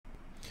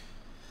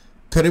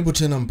Karibu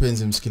tena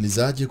mpenzi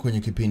msikilizaji kwenye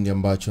kipindi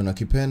ambacho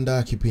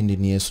nakipenda. Kipindi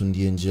ni Yesu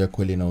ndiye njia,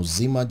 kweli na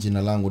uzima.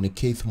 Jina langu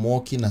ni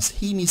Muoki na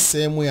hii ni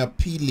sehemu ya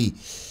pili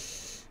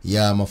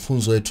ya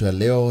mafunzo yetu ya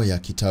leo ya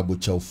kitabu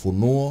cha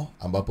Ufunuo,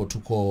 ambapo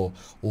tuko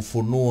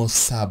Ufunuo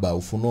 7,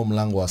 Ufunuo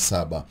mlango wa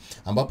 7,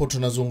 ambapo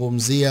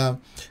tunazungumzia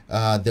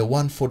the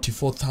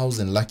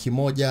 144,000,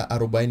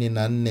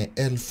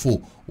 144,000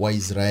 wa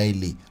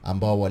Israeli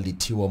ambao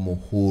walitiwa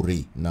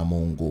muhuri na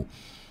Mungu,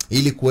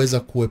 ili kuweza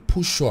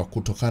kuepushwa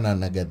kutokana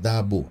na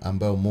ghadhabu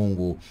ambayo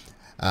Mungu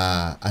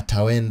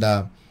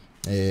atawenda.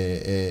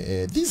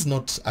 This is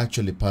not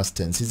actually past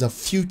tense, it's a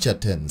future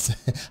tense.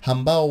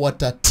 Ambao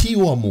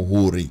watatiwa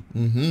muhuri.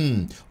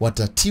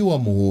 Watatiwa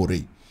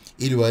muhuri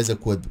ili waweze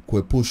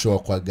kuepushwa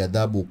kwa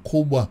ghadhabu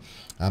kubwa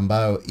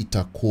ambayo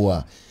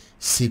itakuwa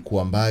siku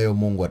ambayo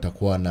Mungu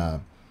atakuwa na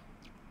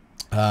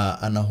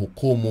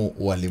anahukumu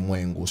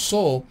walimwengu.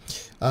 So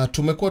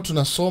tumekuwa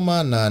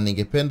tunasoma na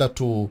ningependa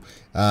tu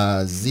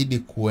zidi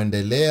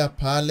kuendelea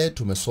pale.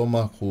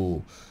 Tumesoma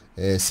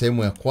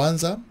sehemu ya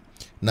kwanza,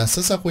 na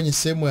sasa kwenye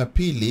sehemu ya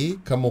pili,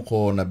 kama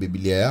uko na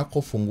Biblia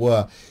yako,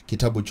 fungua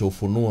kitabu cha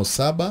Ufunuo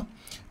 7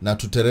 na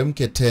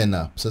tuteremke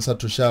tena. Sasa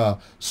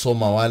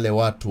tushasoma wale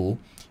watu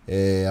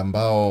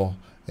ambao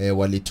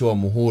walitiwa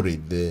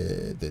muhuri,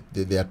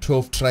 the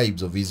 12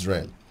 tribes of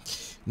Israel.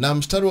 Na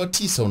mstari wa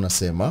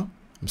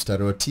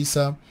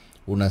 9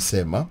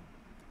 unasema,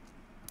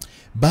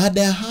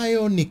 baada ya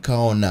hayo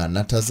nikaona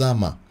na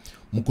tazama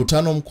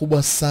mkutano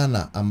mkubwa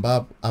sana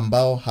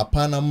ambao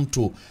hapana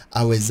mtu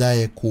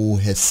awezaye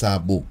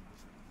kuhesabu.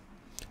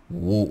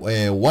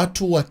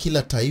 Watu wa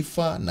kila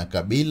taifa na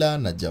kabila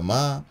na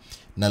jamaa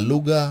na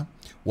lugha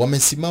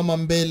wamesimama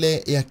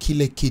mbele ya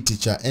kile kiti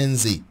cha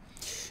enzi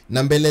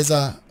na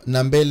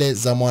mbele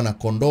za mwana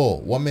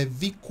kondoo.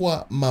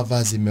 Wamevikwa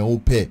mavazi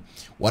meupe,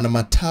 wana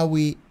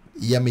matawi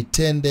ya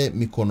mitende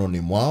mikononi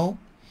mwao,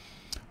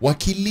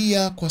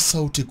 wakilia kwa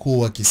sauti kuu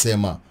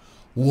wakisema,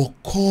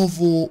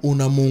 wokovu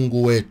una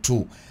Mungu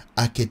wetu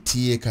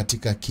aketie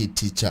katika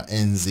kiti cha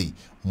enzi,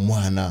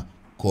 mwana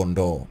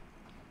kondoo.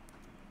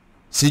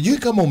 Sijui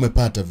kama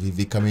umepata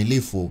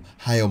vikamilifu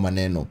hayo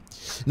maneno.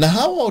 Na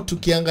hawa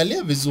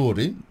tukiangalia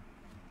vizuri,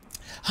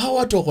 hawa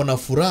watu wako na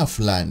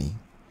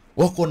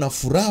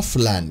furaha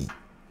fulani.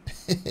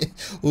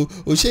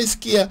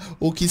 Ushaisikia,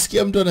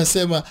 ukisikia mtu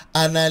anasema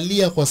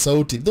analia kwa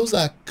sauti, those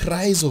are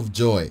cries of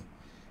joy.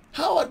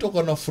 Hawa watu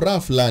wako na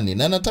furaha fulani,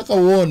 na nataka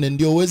uone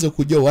ndio uweze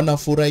kujua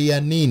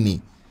wanafurahia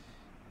nini.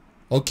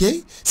 Okay?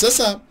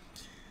 Sasa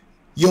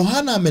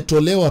Yohana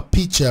ametolewa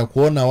picha ya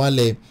kuona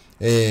wale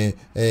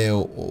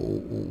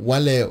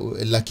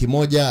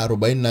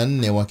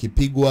 144,000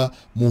 wakipigwa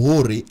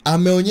muhuri.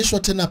 Ameonyeshwa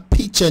tena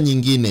picha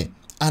nyingine,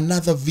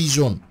 another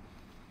vision.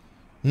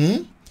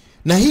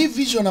 Na hii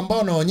vision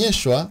ambayo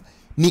anaonyeshwa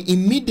ni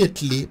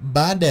immediately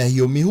baada ya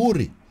hiyo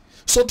mihuri.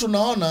 So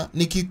tunaona,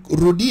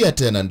 nikirudia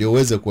tena ndio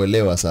uweze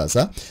kuelewa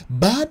sasa.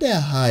 Baada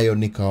ya hayo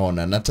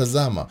nikaona na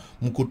tazama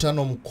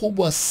mkutano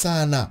mkubwa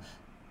sana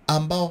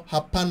ambao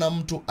hapana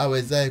mtu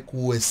awezaye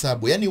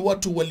kuhesabu. Yani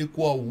watu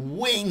walikuwa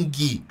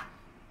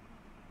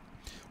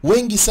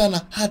wengi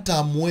sana, hata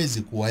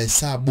hamwezi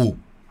kuwahesabu.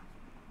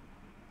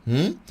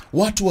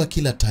 Watu wa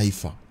kila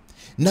taifa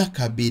na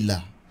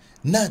kabila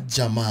na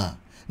jamaa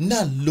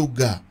na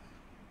lugha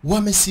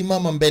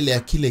wamesimama mbele ya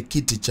kile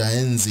kiti cha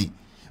enzi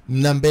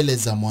na mbele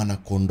za mwana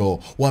kondoo.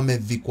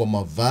 Wamevikwa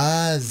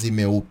mavazi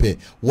meupe,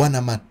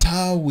 wana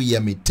matawi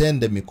ya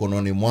mitende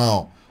mikononi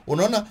mwao.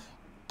 Unaona,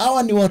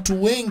 hawa ni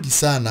watu wengi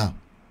sana,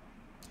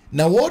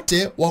 na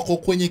wote wako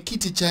kwenye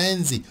kiti cha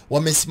enzi,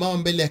 wamesimama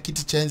mbele ya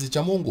kiti cha enzi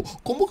cha Mungu.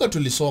 Kumbuka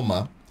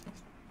tulisoma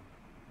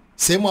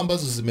sehemu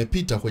ambazo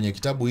zimepita kwenye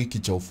kitabu hiki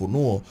cha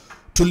Ufunuo,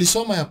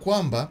 tulisoma ya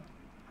kwamba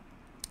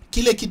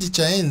kile kiti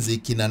cha enzi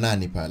kina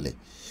nani pale?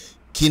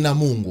 Kina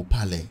Mungu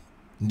pale,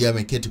 ndiye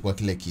ameketi kwa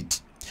kile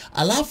kiti.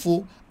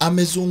 Alafu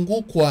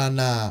amezungukwa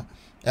na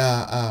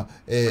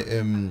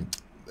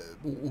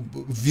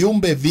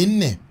viumbe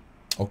vinne.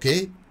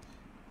 Okay?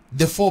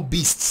 The 4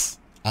 beasts,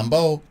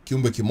 ambao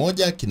kiumbe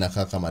kimoja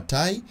kinakaa kama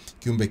tai,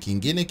 kiumbe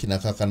kingine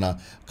kinakaa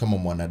kama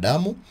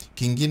mwanadamu,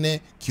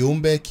 kingine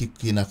kiumbe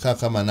kinakaa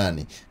kama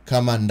nani?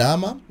 Kama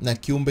ndama, na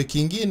kiumbe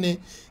kingine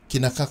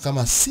kinakaa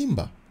kama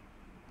simba.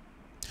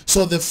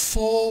 So the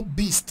 4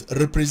 beasts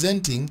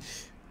representing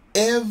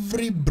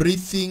every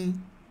breathing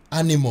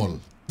animal.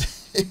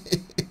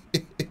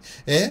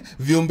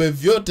 Viumbe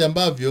vyote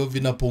ambavyo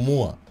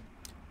vinapumua.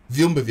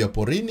 Viumbe vya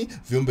porini,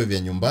 viumbe vya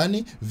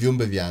nyumbani,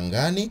 viumbe vya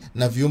angani,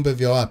 na viumbe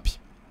vya wapi?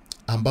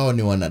 Ambao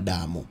ni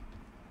wanadamu.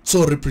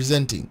 So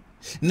representing.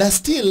 Na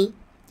still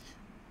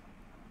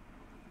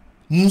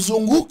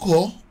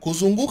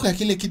kuzunguka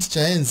kile kiti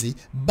cha enzi,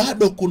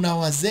 bado kuna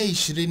wazee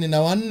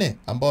 24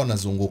 ambao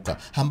wanazunguka,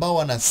 ambao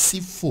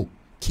wanasifu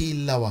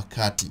kila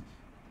wakati.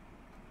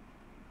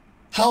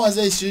 Hawa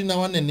wazee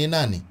 24 ni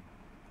nani?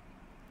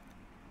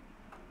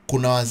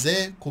 Kuna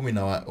wazee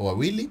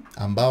 12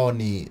 ambao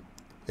ni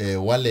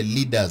wale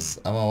leaders,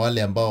 ama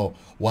wale ambao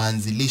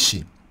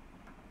waanzilishi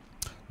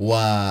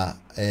wa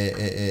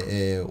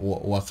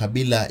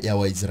kabila ya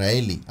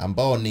Waisraeli,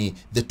 ambao ni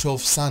the 12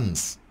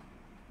 sons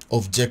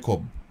of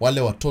Jacob,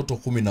 wale watoto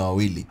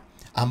 12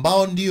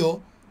 ambao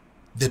ndio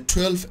the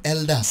 12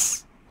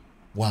 elders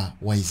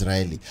wa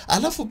Israeli.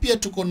 Alafu pia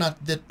tuko na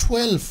the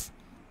 12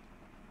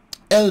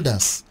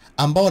 elders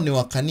ambao ni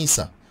wa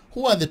kanisa.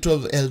 Who are the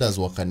 12 elders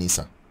wa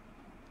kanisa?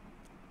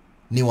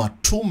 Ni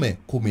watume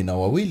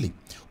 12.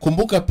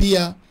 Kumbuka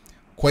pia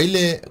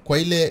kwa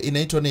ile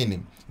inaitwa nini,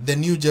 the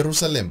New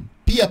Jerusalem,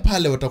 pia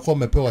pale watakuwa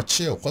wamepewa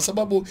cheo, kwa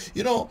sababu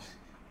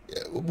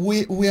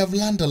we have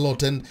learned a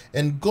lot,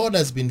 and God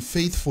has been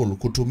faithful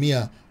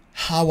kutumia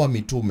hawa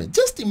mitume.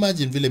 Just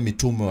imagine vile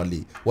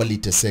mitume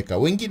waliteseka.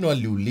 Wengine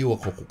waliuliwa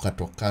kwa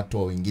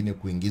kukatwa, wengine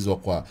kuingizwa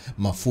kwa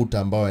mafuta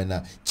ambayo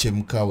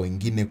yanachemka,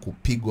 wengine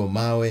kupigwa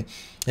mawe.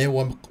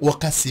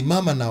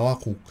 Wakasimama na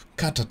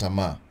wakukata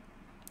tamaa,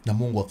 na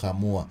Mungu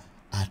akaamua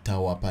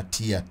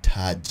atawapatia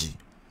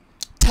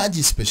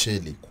taji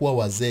specially kuwa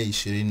wazee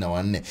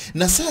 24.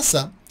 Na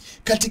sasa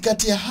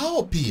katikati ya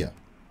hao pia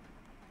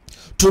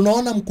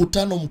tunaona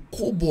mkutano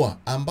mkubwa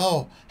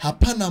ambao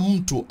hapana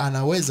mtu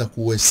anaweza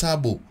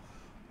kuhesabu.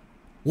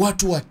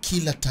 Watu wa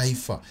kila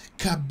taifa,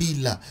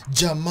 kabila,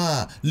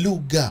 jamaa,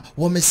 lugha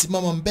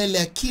wamesimama mbele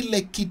ya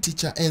kile kiti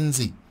cha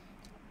enzi,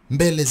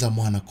 mbele za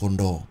mwana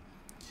kondoo,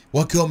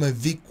 wakiwa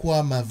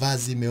wamevikwa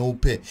mavazi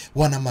meupe,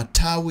 wana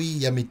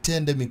matawi ya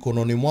mitende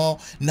mikononi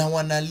mwao, na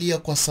wanalia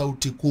kwa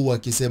sauti kuu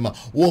wakisema,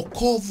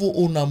 wokovu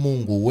una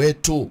Mungu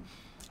wetu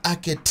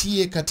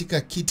aketie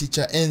katika kiti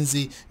cha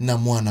enzi na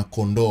mwana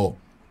kondoo.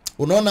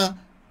 Unaona,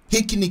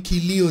 hiki ni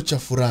kilio cha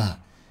furaha,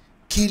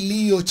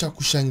 kilio cha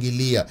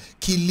kushangilia,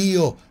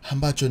 kilio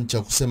ambacho ni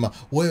cha kusema,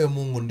 wewe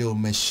Mungu ndio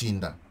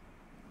umeshinda.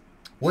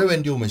 Wewe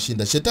ndio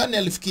umeshinda. Shetani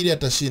alifikiri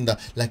atashinda,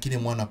 lakini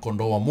mwana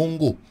kondoo wa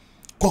Mungu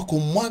kwa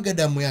kumwaga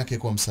damu yake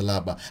kwa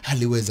msalaba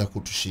aliweza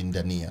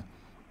kutushindania.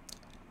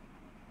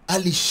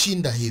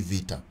 Alishinda hii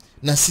vita.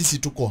 Na sisi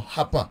tuko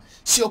hapa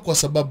sio kwa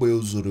sababu ya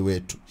uzuri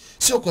wetu,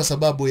 sio kwa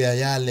sababu ya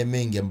yale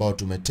mengi ambayo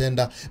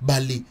tumetenda,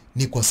 bali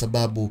ni kwa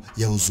sababu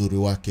ya uzuri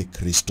wake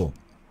Kristo.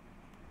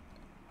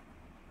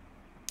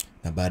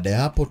 Na baada ya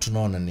hapo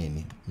tunaona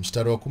nini?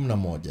 Mstari wa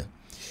 11.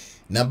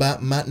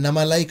 Na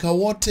malaika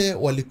wote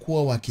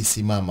walikuwa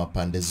wakisimama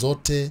pande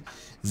zote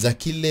za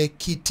kile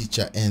kiti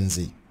cha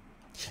enzi,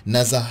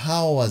 na za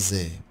hao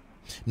wazee,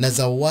 na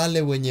za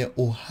wale wenye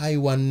uhai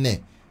 4,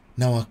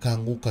 na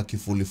wakaanguka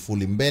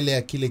kifulifuli mbele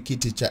ya kile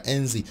kiti cha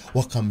enzi,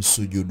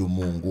 wakamsujudu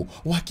Mungu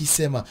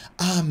wakisema,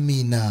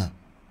 amina.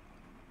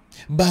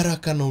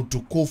 Baraka na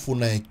utukufu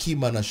na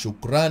hekima na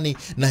shukrani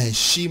na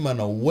heshima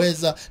na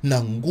uweza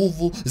na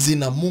nguvu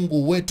zina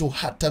Mungu wetu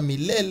hata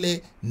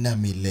milele na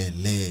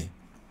milele.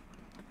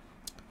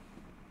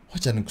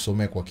 Wacha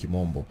nikusomee kwa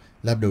Kimombo,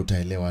 labda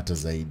utaelewa hata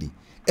zaidi.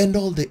 And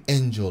all the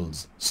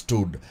angels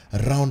stood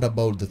round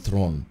about the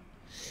throne,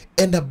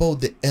 and about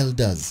the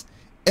elders,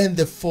 and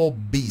the 4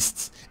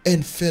 beasts,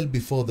 and fell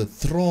before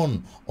the throne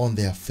on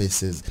their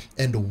faces,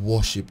 and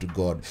worshipped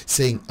God,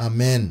 saying,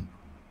 Amen.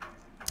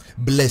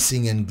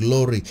 Blessing and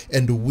glory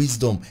and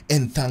wisdom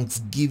and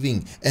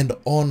thanksgiving and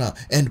honor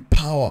and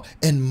power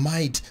and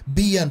might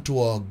be unto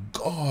our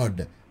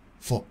God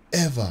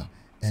forever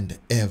and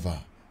ever.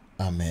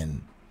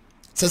 Amen.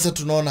 Sasa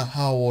tunaona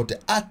hao wote,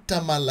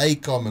 hata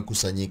malaika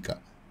wamekusanyika,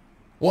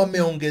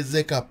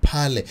 wameongezeka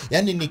pale.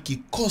 Yani ni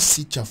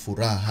kikosi cha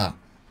furaha.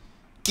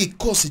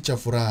 Kikosi cha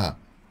furaha.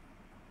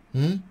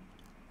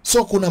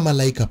 So kuna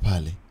malaika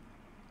pale.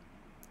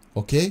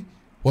 Okay?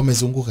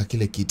 Wamezunguka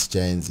kile kiti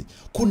cha enzi.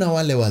 Kuna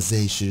wale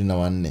wazee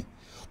 24.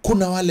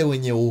 Kuna wale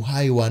wenye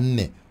uhai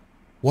 4.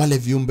 Wale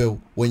viumbe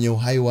wenye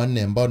uhai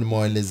 4 ambao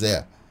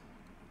nimewaelezea.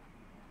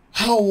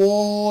 Hao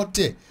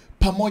wote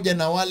pamoja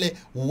na wale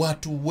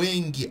watu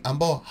wengi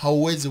ambao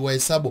hauwezi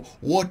wahesabu,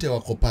 wote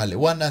wako pale.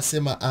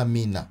 Wanasema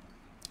amina.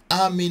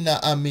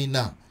 Amina,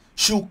 amina.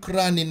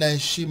 Shukrani na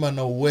heshima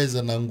na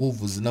uweza na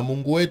nguvu zina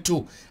Mungu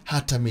wetu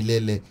hata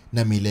milele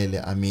na milele.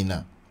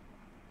 Amina.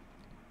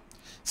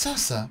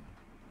 Sasa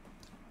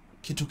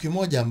kitu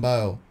kimoja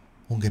ambayo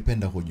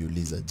ungependa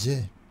kujiuliza,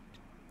 je,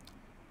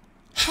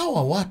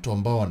 hawa watu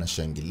ambao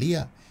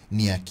wanashangilia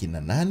ni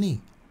akina nani?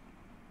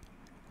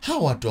 Hawa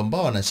watu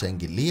ambao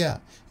wanashangilia,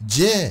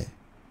 je,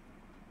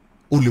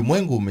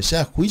 ulimwengu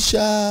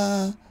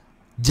umeshakwisha?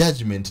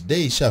 Judgment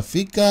day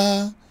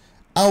ishafika?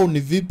 Au ni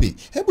vipi?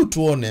 Hebu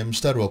tuone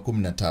mstari wa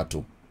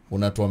 13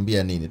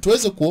 unatuambia nini,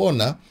 tuweze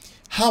kuona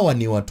hawa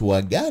ni watu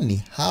wa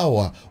gani,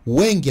 hawa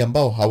wengi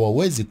ambao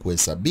hawawezi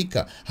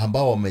kuhesabika,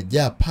 ambao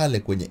wamejaa pale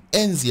kwenye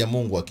enzi ya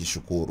Mungu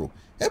akishukuru.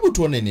 Hebu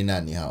tuone ni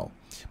nani hao.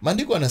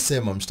 Maandiko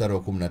yanasema mstari wa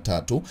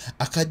 13,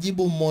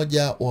 akajibu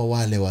mmoja wa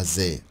wale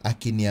wazee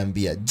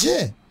akiniambia,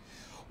 je,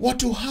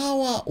 watu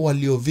hawa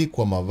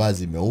waliovikwa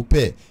mavazi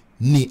meupe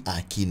ni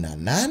akina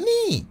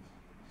nani?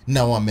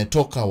 Na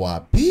wametoka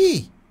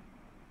wapi?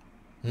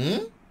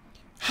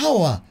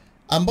 Hawa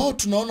ambao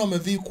tunaona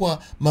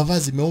wamevikwa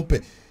mavazi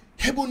meupe,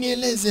 hebu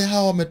nieleze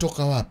hawa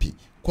wametoka wapi?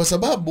 Kwa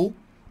sababu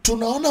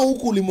tunaona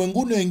huku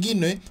ulimwenguni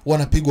wengine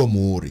wanapigwa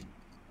muhuri,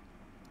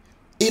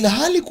 ila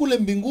hali kule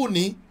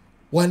mbinguni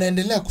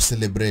wanaendelea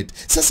kucelebrate.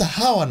 Sasa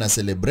hawa wana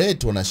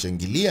celebrate,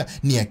 wanashangilia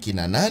ni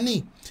akina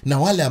nani? Na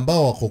wale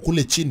ambao wako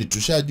kule chini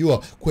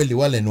tushajua kweli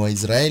wale ni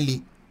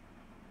Waisraeli.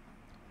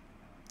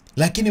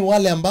 Lakini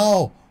wale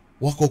ambao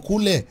wako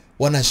kule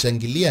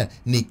wanashangilia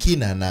ni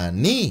kina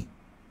nani?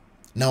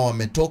 Na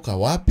wametoka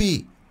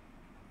wapi?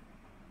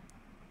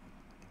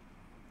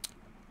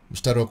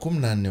 Mstari wa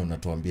 14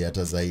 unatuambia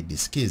hata zaidi.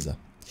 Sikiza.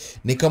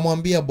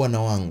 Nikamwambia bwana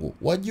wangu,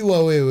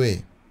 wajua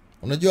wewe.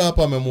 Unajua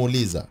hapa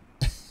amemuuliza.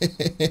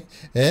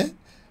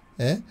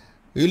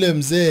 Yule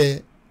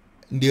mzee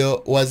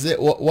ndio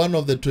one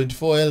of the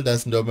 24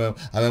 elders ndio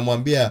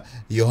amemwambia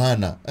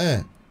Yohana,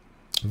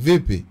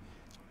 vipi?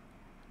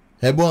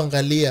 Hebu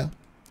angalia,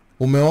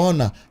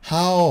 umeona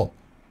hao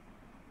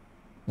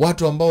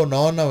watu ambao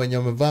unaona wenye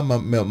wamevaa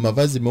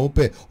mavazi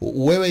meupe,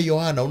 wewe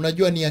Yohana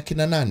unajua ni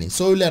akina nani?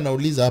 So yule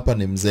anauliza hapa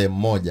ni mzee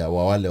mmoja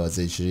wa wale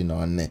wazee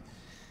 24.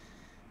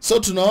 So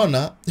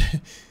tunaona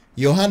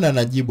Yohana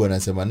anajibu,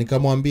 anasema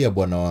nikamwambia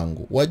bwana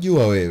wangu,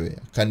 wajua wewe.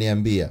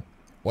 Akaniambia,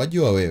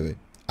 wajua wewe.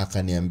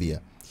 Akaniambia,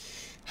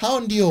 hao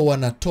ndio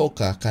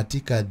wanatoka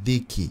katika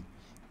dhiki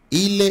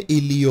ile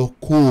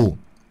iliyokuu,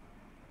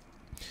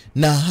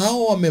 na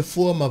hao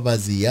wamefua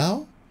mavazi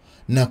yao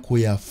na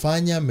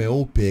kuyafanya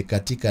meupe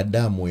katika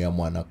damu ya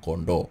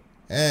mwana-kondoo.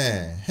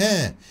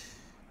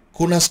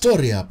 Kuna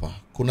story hapa.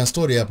 Kuna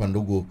story hapa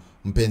ndugu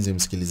mpenzi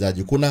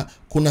msikilizaji.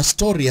 Kuna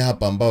story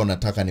hapa ambao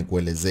nataka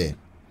nikuelezee.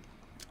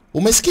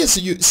 Umesikia?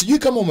 Sijui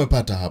kama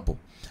umepata hapo.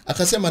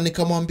 Akasema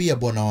nikamwambia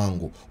bwana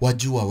wangu,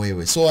 wajua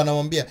wewe. So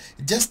anamwambia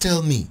just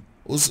tell me.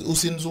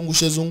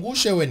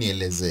 Usinizungushe wewe,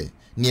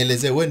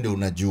 nielezee wewe ndio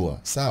unajua.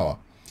 Sawa?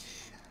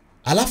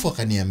 Alafu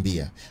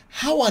akaniambia,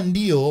 hawa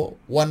ndio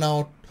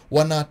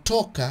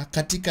wanatoka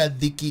katika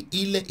dhiki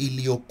ile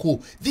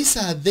iliyokuu. These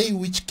are they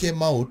which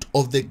came out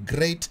of the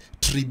great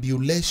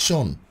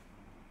tribulation.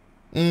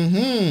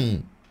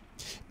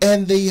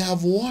 And they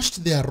have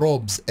washed their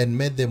robes and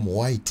made them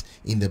white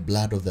in the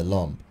blood of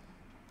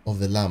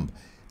the lamb.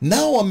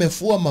 Nao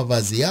wamefua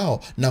mavazi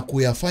yao na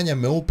kuyafanya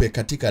meupe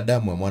katika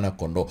damu ya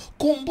mwana-kondoo.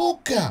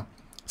 Kumbuka,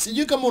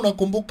 sijui kama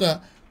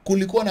unakumbuka,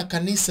 kulikuwa na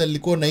kanisa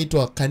lilikuwa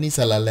naitwa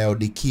kanisa la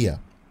Laodikia.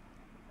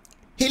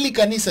 Hili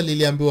kanisa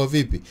liliambiwa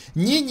vipi?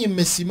 Nyinyi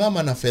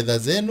mmesimama na fedha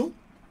zenu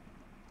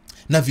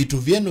na vitu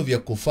vyenu vya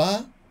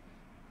kufaa,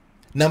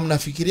 na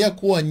mnafikiria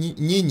kuwa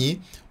nyinyi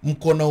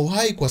mko na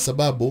uhai kwa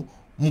sababu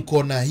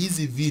mko na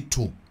hizi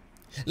vitu.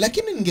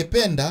 Lakini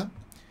ningependa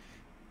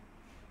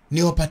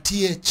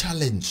niwapatie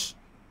challenge.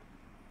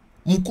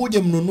 Mkuje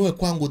mnunue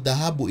kwangu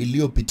dhahabu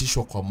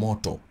iliyopitishwa kwa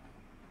moto.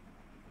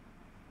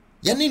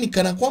 Yaani ni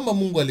kana kwamba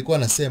Mungu alikuwa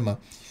anasema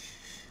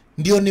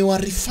ndio ni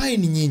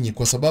warefine nyinyi,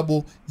 kwa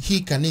sababu hii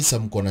kanisa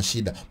mko na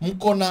shida.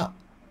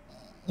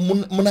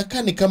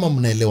 Mnakani kama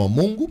mnaelewa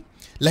Mungu,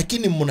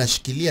 lakini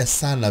mnashikilia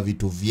sana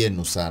vitu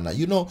vyenu sana.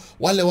 You know,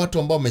 wale watu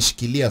ambao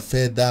wameshikilia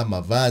fedha,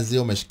 mavazi,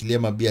 wameshikilia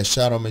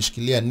mabiashara,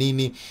 wameshikilia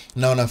nini,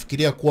 na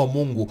wanafikiria kuwa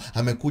Mungu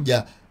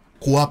amekuja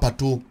kuwapa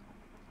tu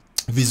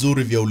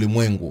vizuri vya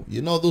ulimwengu.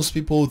 You know, those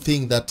people who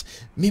think that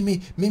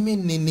mimi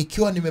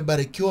nikiwa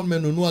nimebarikiwa,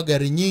 nimenunua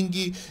gari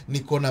nyingi,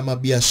 niko na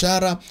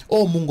mabiashara,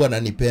 Mungu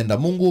ananipenda.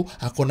 Mungu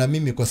ako na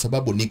mimi kwa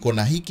sababu niko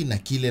na hiki na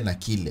kile na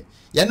kile.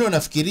 Yaani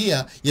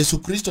wanafikiria Yesu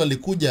Kristo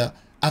alikuja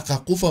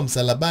akakufa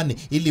msalabani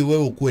ili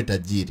wewe ukue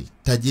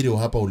tajiri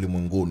wa hapa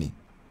ulimwenguni.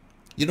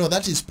 You know,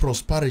 that is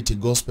prosperity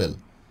gospel.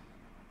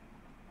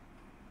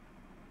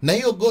 Na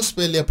hiyo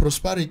gospel ya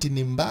prosperity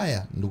ni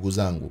mbaya ndugu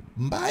zangu.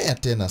 Mbaya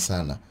tena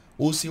sana.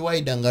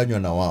 Usiwahi danganywa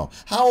na wao.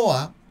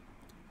 Hawa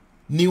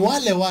ni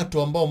wale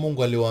watu ambao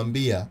Mungu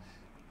aliwaambia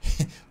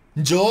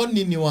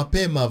njooni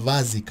niwape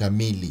mavazi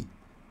kamili.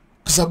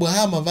 Kwa sababu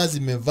haya mavazi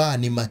mmevaa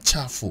ni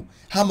machafu.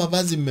 Haya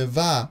mavazi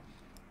mmevaa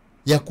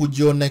ya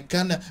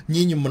kujionekana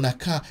nyinyi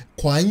mnakaa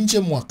kwa nje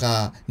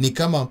mwaka ni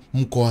kama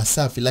mko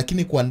wasafi,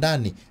 lakini kwa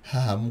ndani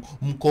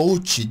mko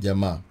uchi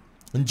jamaa.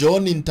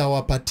 Njooni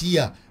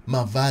nitawapatia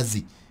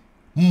mavazi.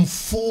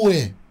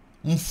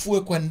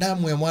 Mfue kwa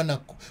damu ya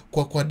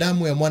kwa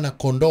damu ya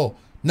mwana-kondoo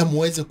na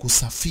muweze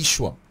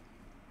kusafishwa.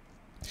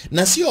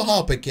 Na sio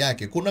hao peke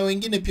yake. Kuna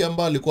wengine pia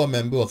ambao walikuwa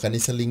wameambiwa,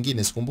 kanisa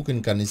lingine, sikumbuki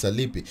ni kanisa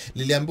lipi,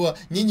 liliambiwa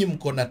nyinyi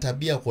mko na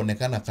tabia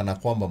kuonekana kana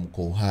kwamba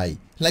mko uhai,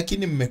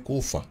 lakini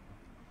mmekufa.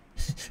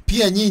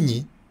 Pia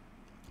nyinyi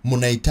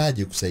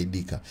mnahitaji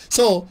kusaidika.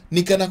 So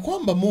ni kana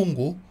kwamba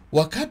Mungu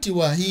wakati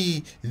wa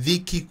hii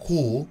dhiki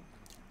kuu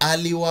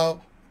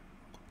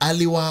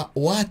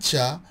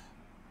aliwawacha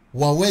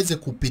waweze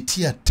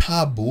kupitia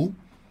tabu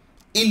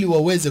ili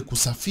waweze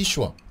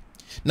kusafishwa.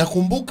 Na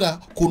kumbuka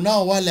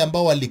kunao wale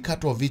ambao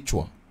walikatwa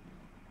vichwa.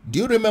 Do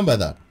you remember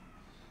that?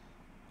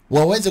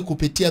 Waweze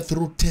kupitia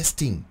through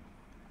testing.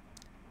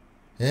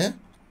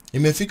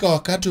 Imefika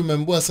wakati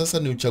umeambiwa sasa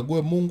ni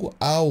uchague Mungu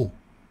au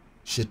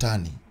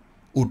shetani.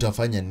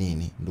 Utafanya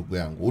nini ndugu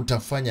yangu?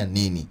 Utafanya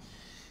nini?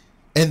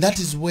 And that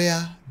is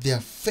where their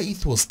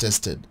faith was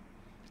tested.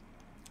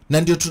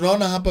 Na ndio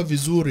tunaona hapa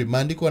vizuri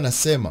maandiko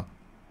yanasema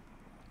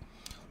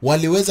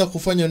waliweza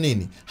kufanya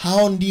nini?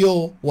 Hao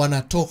ndio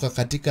wanatoka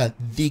katika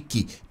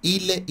dhiki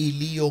ile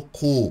iliyo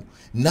kuu.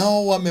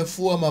 Nao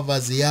wamefua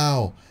mavazi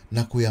yao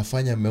na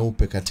kuyafanya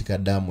meupe katika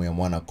damu ya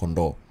mwana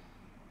kondoo.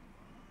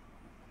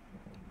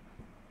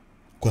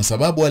 Kwa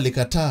sababu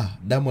walikataa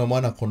damu ya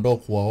mwana kondoo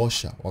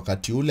kuwaosha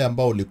wakati ule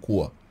ambao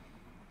ulikuwa.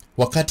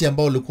 Wakati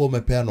ambao ulikuwa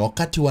umepeanwa,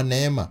 wakati wa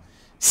neema.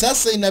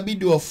 Sasa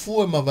inabidi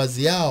wafue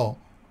mavazi yao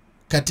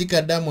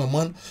katika damu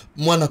ya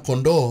mwana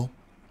kondoo,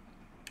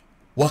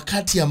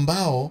 wakati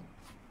ambao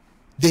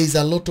there is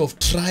a lot of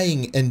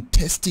trying and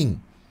testing.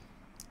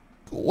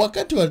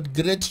 Wakati wa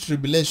great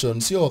tribulation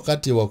sio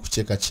wakati wa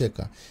kucheka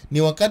cheka.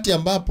 Ni wakati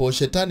ambapo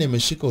shetani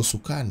ameshika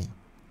usukani.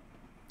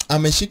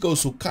 Ameshika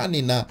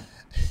usukani na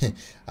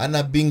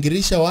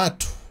anabingirisha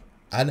watu.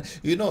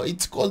 You know,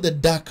 it's called the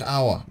dark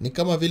hour. Ni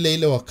kama vile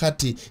ile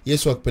wakati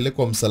Yesu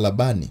akipelekwa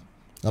msalabani,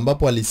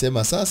 ambapo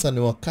alisema sasa ni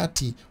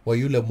wakati wa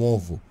yule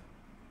mwovu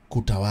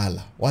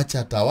kutawala. Wacha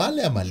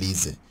atawale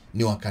amalize.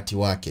 Ni wakati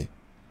wake.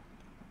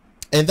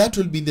 And that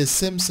will be the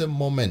same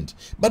moment,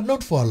 but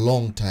not for a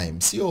long time.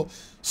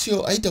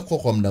 Sio haitakuwa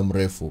kwa muda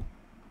mrefu.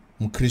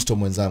 Mkristo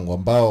mwenzangu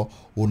ambao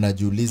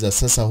unajiuliza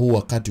sasa huu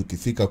wakati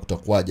ukifika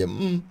kutakuwaje?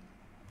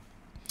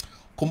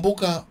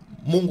 Kumbuka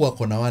Mungu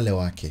ako na wale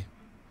wake.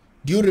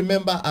 Do you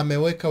remember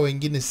ameweka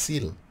wengine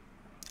seal?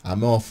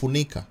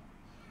 Amewafunika.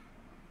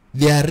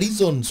 There are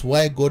reasons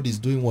why God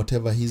is doing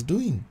whatever he's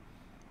doing.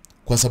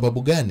 Kwa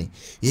sababu gani?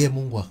 Yeye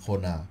Mungu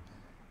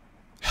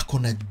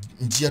hakuna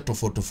njia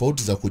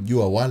tofauti za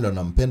kujua wale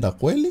wanampenda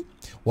kweli,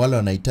 wale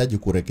wanahitaji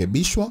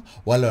kurekebishwa,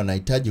 wale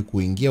wanahitaji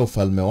kuingia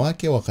ufalme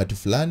wake wakati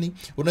fulani.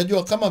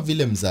 Unajua kama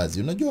vile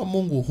mzazi, unajua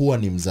Mungu huwa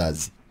ni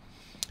mzazi.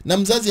 Na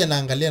mzazi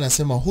anaangalia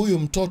anasema huyu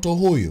mtoto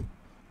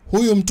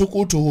huyu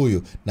mtukutu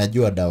huyu,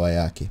 najua dawa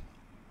yake.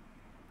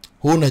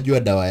 Najua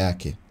dawa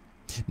yake.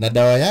 Na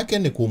dawa yake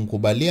ni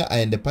kumkubalia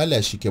aende pale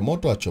ashike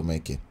moto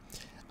achomeke.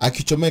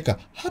 Akichomeka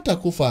hata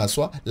kufa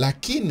haswa,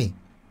 lakini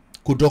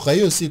kutoka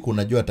hiyo siku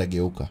unajua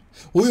atageuka.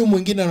 Huyu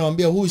mwingine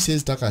anamwambia huyu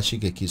siwezi taka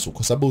ashike kisu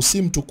kwa sababu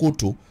si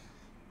mtukutu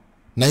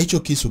na hicho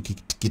kisu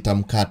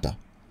kitamkata.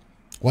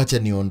 Wacha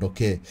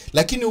niondokee.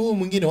 Lakini huyu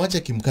mwingine wacha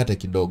kimkate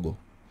kidogo.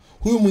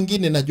 Huyu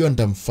mwingine najua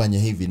nitamfanya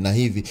hivi na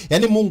hivi.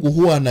 Yaani Mungu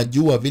huwa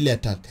anajua vile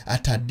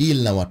atadeal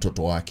na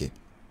watoto wake.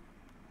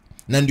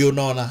 Na ndio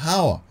unaona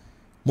hawa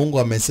Mungu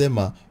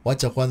amesema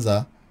wacha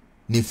kwanza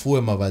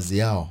nifue mavazi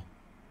yao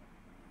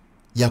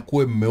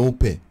yakuwe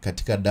meupe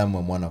katika damu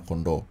ya mwana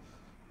kondoo.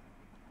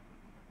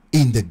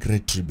 In the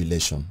great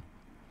tribulation.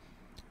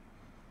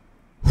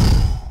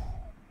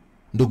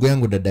 Ndugu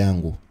yangu, dada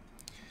yangu,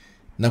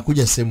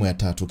 nakuja sehemu ya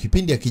 3.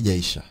 Kipindi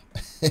hakijaisha.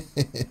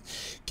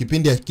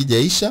 Kipindi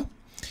hakijaisha,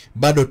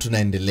 bado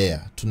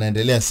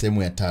tunaendelea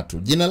sehemu ya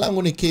 3. Jina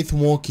langu ni Keith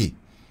Muoki.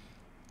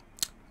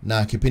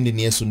 Na kipindi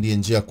ni Yesu ndiye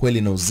njia,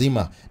 kweli na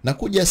uzima.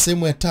 Nakuja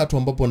sehemu ya 3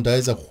 ambapo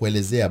nitaweza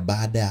kukuelezea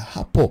baada ya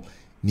hapo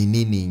ni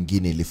nini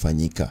ingine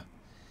ilifanyika.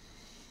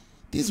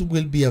 This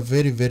will be a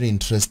very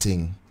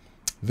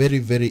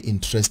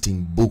interesting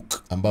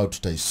book ambao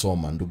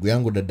tutaisoma. Ndugu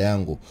yangu, dada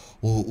yangu,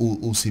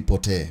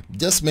 usipotee.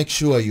 Just make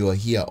sure you are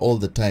here all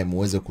the time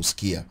uweze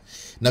kusikia.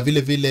 Na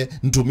vile vile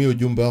nitumie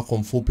ujumbe wako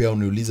mfupi au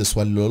niulize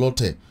swali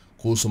lolote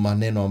kuhusu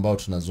maneno ambao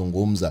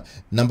tunazungumza.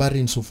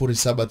 Nambari ni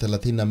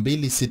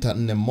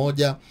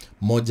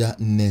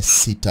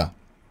 0732641146.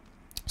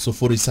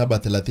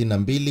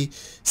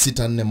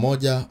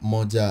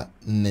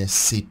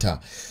 0732641146.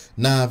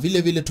 Na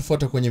vile vile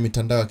tufuate kwenye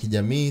mitandao ya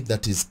kijamii,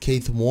 that is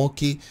Keith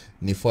Muoki.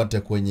 Nifuate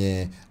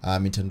kwenye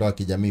mitandao ya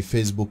kijamii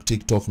Facebook,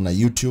 TikTok na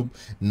YouTube.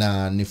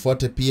 Na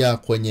nifuate pia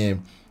kwenye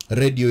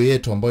radio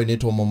yetu ambayo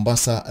inaitwa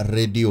Mombasa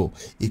Radio.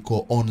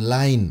 Iko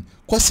online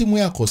kwa simu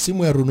yako,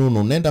 simu ya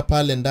rununu. Nenda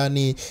pale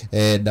ndani,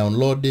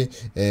 download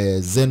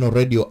Zeno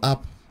Radio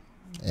app.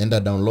 Enda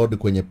download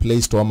kwenye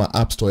Play Store ama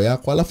App Store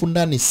yako, alafu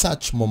ndani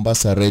search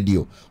Mombasa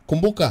Radio.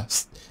 Kumbuka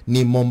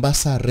ni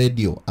Mombasa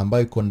Radio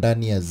ambayo iko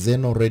ndani ya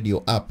Zeno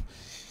Radio app,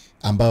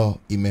 ambayo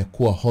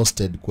imekuwa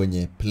hosted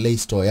kwenye Play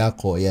Store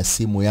yako ya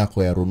simu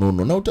yako ya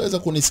rununu, na utaweza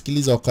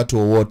kunisikiliza wakati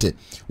wowote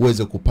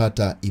uweze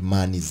kupata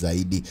imani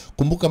zaidi.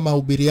 Kumbuka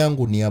mahubiri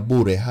yangu ni ya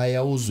bure,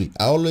 hayauzwi.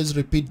 I always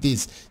repeat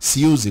this,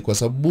 siuzi kwa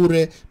sababu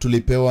bure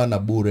tulipewa na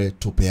bure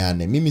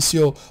tupeane. Mimi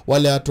sio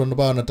wale watu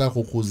ambao wanataka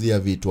kukuuzia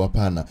vitu,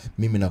 hapana.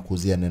 Mimi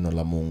nakuuzia neno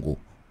la Mungu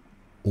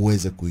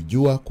uweze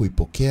kuijua,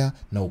 kuipokea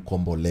na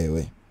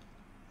ukombolewe.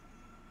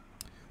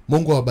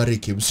 Mungu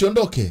awabariki.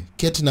 Msiondoke,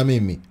 keti na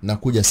mimi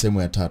nakuja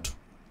sehemu ya 3.